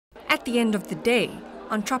At the end of the day,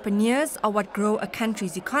 entrepreneurs are what grow a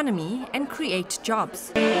country's economy and create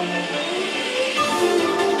jobs.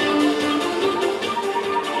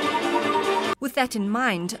 With that in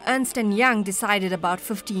mind, Ernst & Young decided about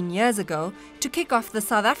 15 years ago to kick off the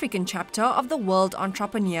South African chapter of the World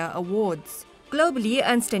Entrepreneur Awards. Globally,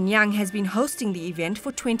 Ernst & Young has been hosting the event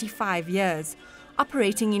for 25 years,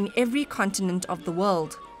 operating in every continent of the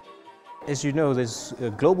world. As you know, there's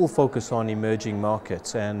a global focus on emerging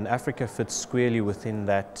markets, and Africa fits squarely within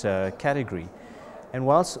that category. And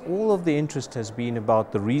whilst all of the interest has been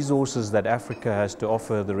about the resources that Africa has to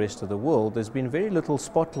offer the rest of the world, there's been very little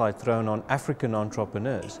spotlight thrown on African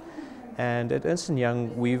entrepreneurs. And at Ernst &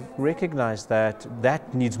 Young, we've recognized that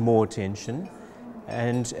that needs more attention.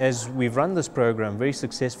 And as we've run this program very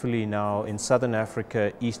successfully now in Southern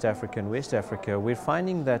Africa, East Africa and West Africa, we're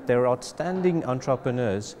finding that there are outstanding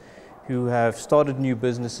entrepreneurs who have started new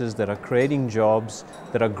businesses, that are creating jobs,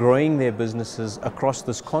 that are growing their businesses across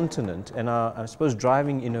this continent and are, I suppose,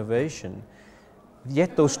 driving innovation.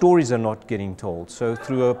 Yet those stories are not getting told. So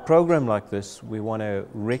through a program like this, we want to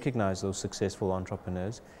recognize those successful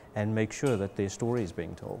entrepreneurs and make sure that their story is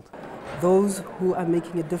being told. Those who are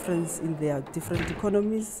making a difference in their different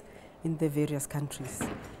economies in their various countries.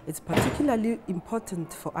 It's particularly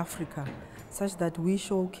important for Africa, such that we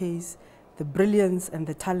showcase the brilliance and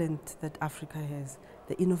the talent that Africa has,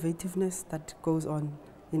 the innovativeness that goes on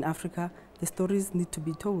in Africa. The stories need to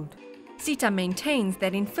be told. Sita maintains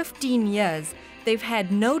that in 15 years, they've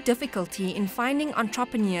had no difficulty in finding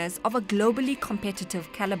entrepreneurs of a globally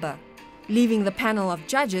competitive caliber, leaving the panel of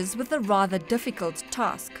judges with a rather difficult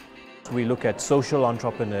task. We look at social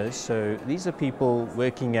entrepreneurs, so these are people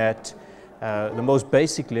working at the most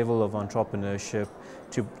basic level of entrepreneurship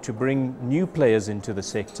to bring new players into the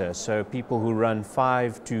sector, so people who run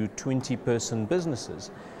 5 to 20 person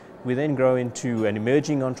businesses. We then grow into an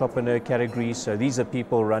emerging entrepreneur category, so these are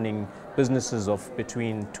people running businesses of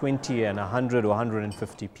between 20 and 100 or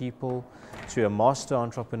 150 people, to a master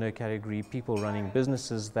entrepreneur category, people running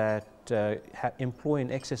businesses that employ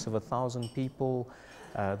in excess of 1,000 people,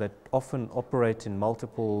 that often operate in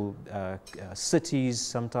multiple cities,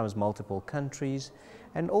 sometimes multiple countries.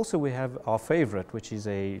 And also we have our favorite, which is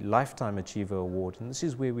a Lifetime Achiever Award. And this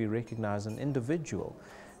is where we recognize an individual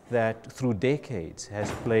that through decades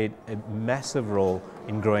has played a massive role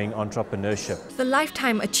in growing entrepreneurship. The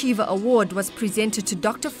Lifetime Achiever Award was presented to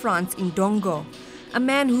Dr. Frans Indongo, a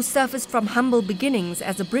man who surfaced from humble beginnings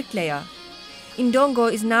as a bricklayer.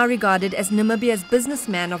 Indongo is now regarded as Namibia's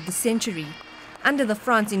businessman of the century. Under the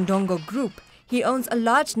Frans Indongo Group, he owns a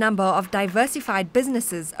large number of diversified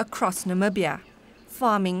businesses across Namibia.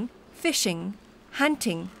 Farming, fishing,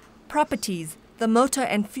 hunting, properties, the motor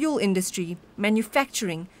and fuel industry,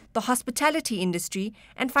 manufacturing, the hospitality industry,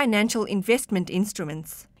 and financial investment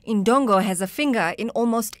instruments. Indongo has a finger in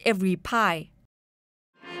almost every pie.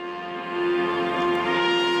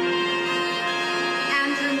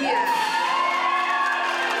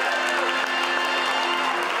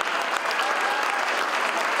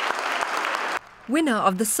 Winner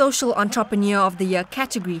of the Social Entrepreneur of the Year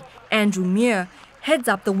category, Andrew Muir, heads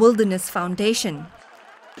up the Wilderness Foundation.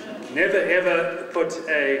 Never ever put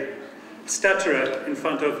a stutterer in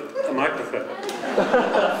front of a microphone,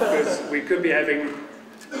 because we could be having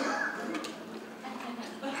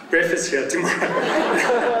breakfast here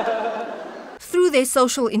tomorrow. Through their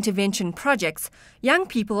social intervention projects, young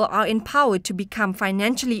people are empowered to become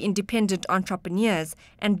financially independent entrepreneurs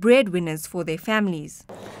and breadwinners for their families.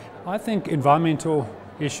 I think environmental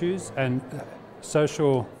issues and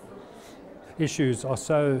social issues are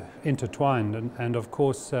so intertwined, and of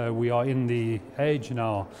course we are in the age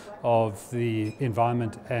now of the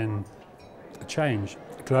environment and change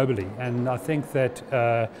globally, and I think that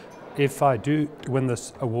if I do win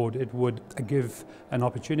this award, it would give an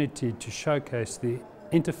opportunity to showcase the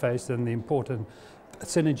interface and the important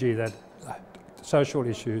synergy that social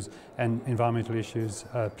issues and environmental issues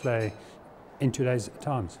play in today's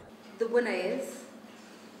times. The winner is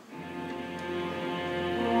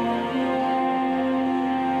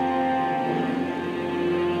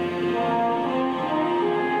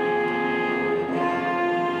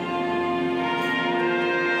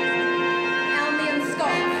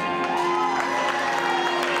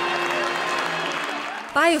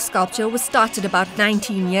Biosculpture was started about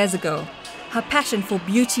 19 years ago. Her passion for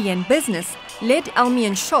beauty and business led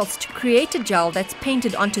Elmian Schultz to create a gel that's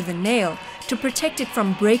painted onto the nail to protect it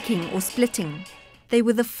from breaking or splitting. They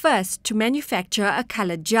were the first to manufacture a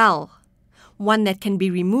colored gel, one that can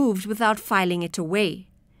be removed without filing it away.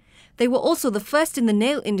 They were also the first in the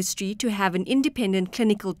nail industry to have an independent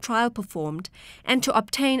clinical trial performed and to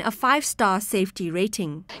obtain a 5-star safety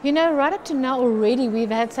rating. You know, right up to now already we've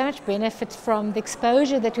had so much benefit from the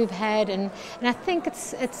exposure that we've had, and I think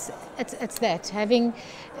it's that, having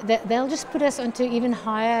that they'll just put us onto even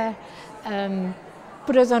higher,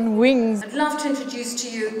 put us on wings. I'd love to introduce to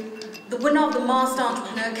you the winner of the Master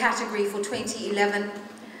Entrepreneur category for 2011.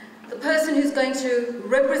 The person who's going to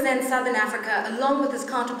represent Southern Africa along with his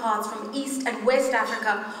counterparts from East and West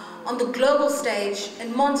Africa on the global stage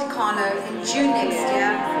in Monte Carlo in June next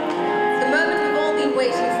year. The moment we've all been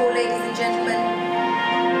waiting for, ladies and gentlemen.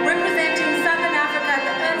 Representing Southern Africa at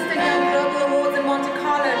the Ernst Young Global Awards in Monte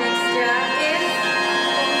Carlo next year is...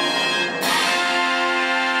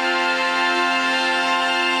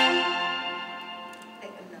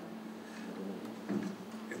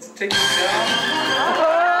 It's ticking down.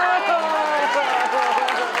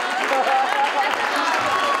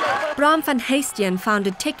 Bram van Heestien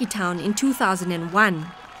founded Techie Town in 2001.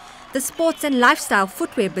 The sports and lifestyle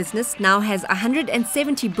footwear business now has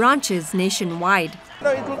 170 branches nationwide. You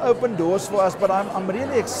know, it will open doors for us, but I'm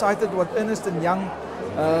really excited what Ernst & Young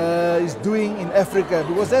is doing in Africa,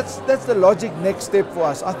 because that's the logic next step for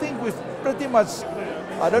us. I think we've pretty much,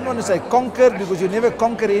 I don't want to say conquered, because you never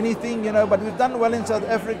conquer anything, you know, but we've done well in South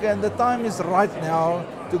Africa, and the time is right now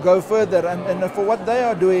to go further. And for what they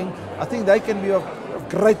are doing, I think they can be of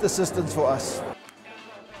great assistance for us.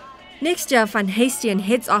 Next year, Van Heestien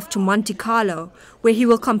heads off to Monte Carlo, where he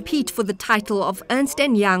will compete for the title of Ernst &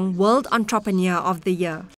 Young World Entrepreneur of the Year.